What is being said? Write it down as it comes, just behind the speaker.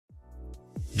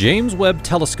James Webb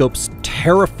Telescope's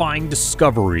terrifying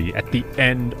discovery at the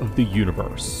end of the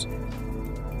universe.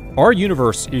 Our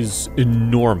universe is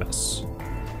enormous,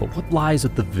 but what lies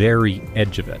at the very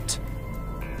edge of it?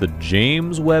 The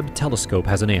James Webb Telescope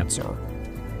has an answer.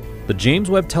 The James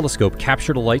Webb Telescope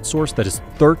captured a light source that is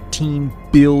 13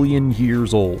 billion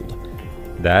years old.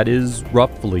 That is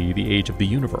roughly the age of the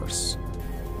universe.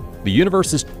 The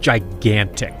universe is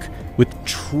gigantic, with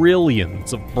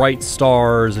trillions of bright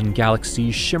stars and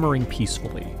galaxies shimmering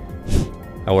peacefully.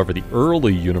 However, the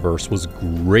early universe was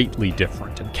greatly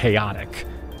different and chaotic.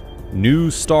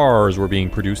 New stars were being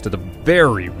produced at a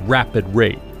very rapid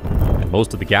rate, and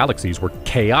most of the galaxies were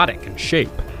chaotic in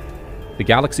shape. The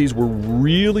galaxies were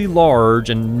really large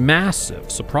and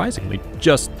massive, surprisingly,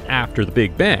 just after the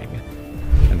Big Bang.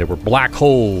 And there were black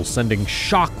holes sending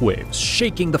shockwaves,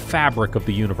 shaking the fabric of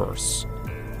the universe.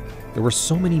 There were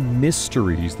so many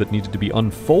mysteries that needed to be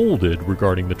unfolded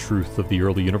regarding the truth of the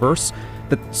early universe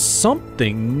that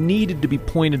something needed to be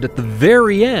pointed at the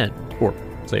very end, or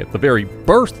say at the very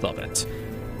birth of it.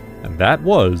 And that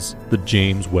was the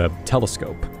James Webb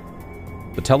Telescope.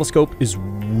 The telescope is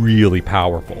really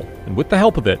powerful, and with the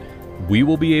help of it, we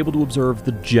will be able to observe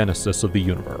the genesis of the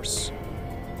universe.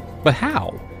 But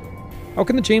how? How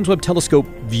can the James Webb Telescope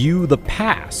view the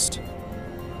past?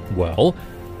 Well,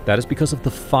 that is because of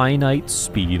the finite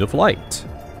speed of light.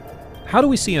 How do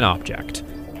we see an object?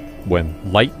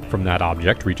 When light from that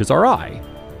object reaches our eye.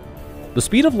 The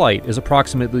speed of light is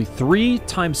approximately 3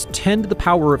 times 10 to the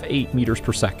power of 8 meters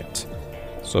per second.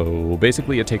 So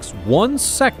basically it takes 1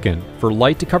 second for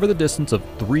light to cover the distance of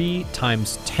 3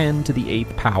 times 10 to the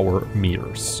 8th power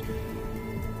meters.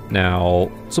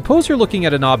 Now, suppose you're looking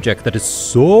at an object that is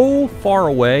so far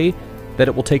away that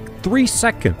it will take 3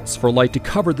 seconds for light to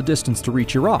cover the distance to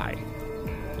reach your eye.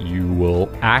 You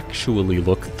will actually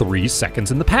look 3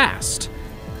 seconds in the past.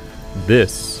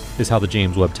 This is how the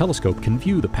James Webb Telescope can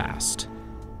view the past.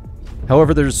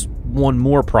 However, there's one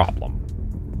more problem.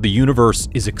 The universe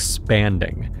is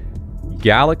expanding.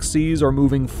 Galaxies are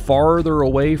moving farther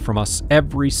away from us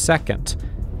every second,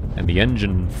 and the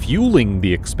engine fueling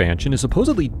the expansion is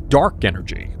supposedly dark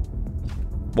energy.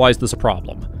 Why is this a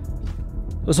problem?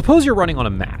 Well, suppose you're running on a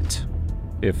mat.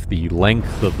 If the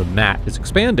length of the mat is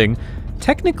expanding,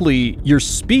 technically your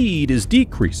speed is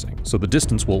decreasing, so the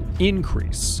distance will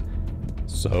increase.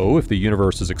 So if the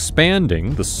universe is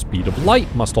expanding, the speed of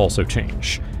light must also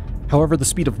change. However, the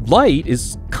speed of light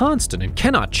is constant and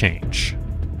cannot change.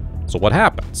 So what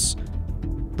happens?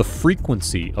 The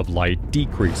frequency of light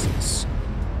decreases.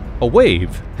 A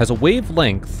wave has a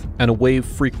wavelength and a wave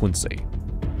frequency.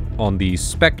 On the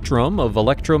spectrum of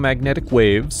electromagnetic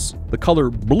waves, the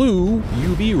color blue,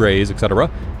 UV rays,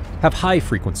 etc., have high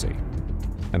frequency,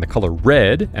 and the color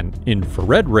red and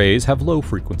infrared rays have low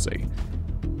frequency.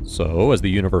 So, as the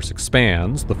universe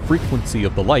expands, the frequency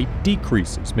of the light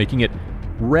decreases, making it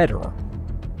redder.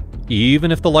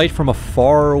 Even if the light from a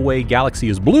faraway galaxy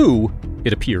is blue,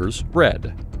 it appears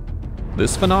red.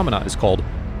 This phenomena is called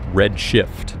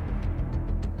redshift.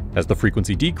 As the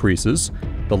frequency decreases,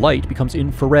 the light becomes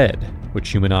infrared, which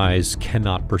human eyes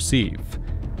cannot perceive.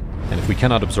 And if we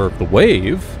cannot observe the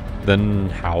wave, then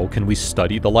how can we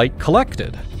study the light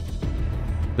collected?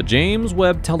 The James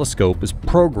Webb Telescope is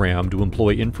programmed to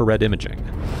employ infrared imaging.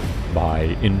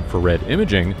 By infrared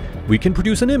imaging, we can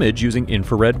produce an image using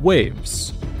infrared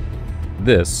waves.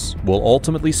 This will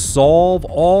ultimately solve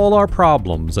all our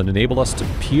problems and enable us to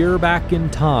peer back in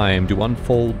time to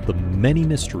unfold the many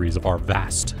mysteries of our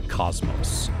vast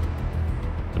cosmos.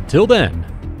 Until then,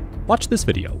 watch this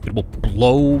video. It will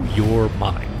blow your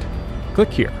mind. Click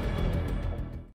here.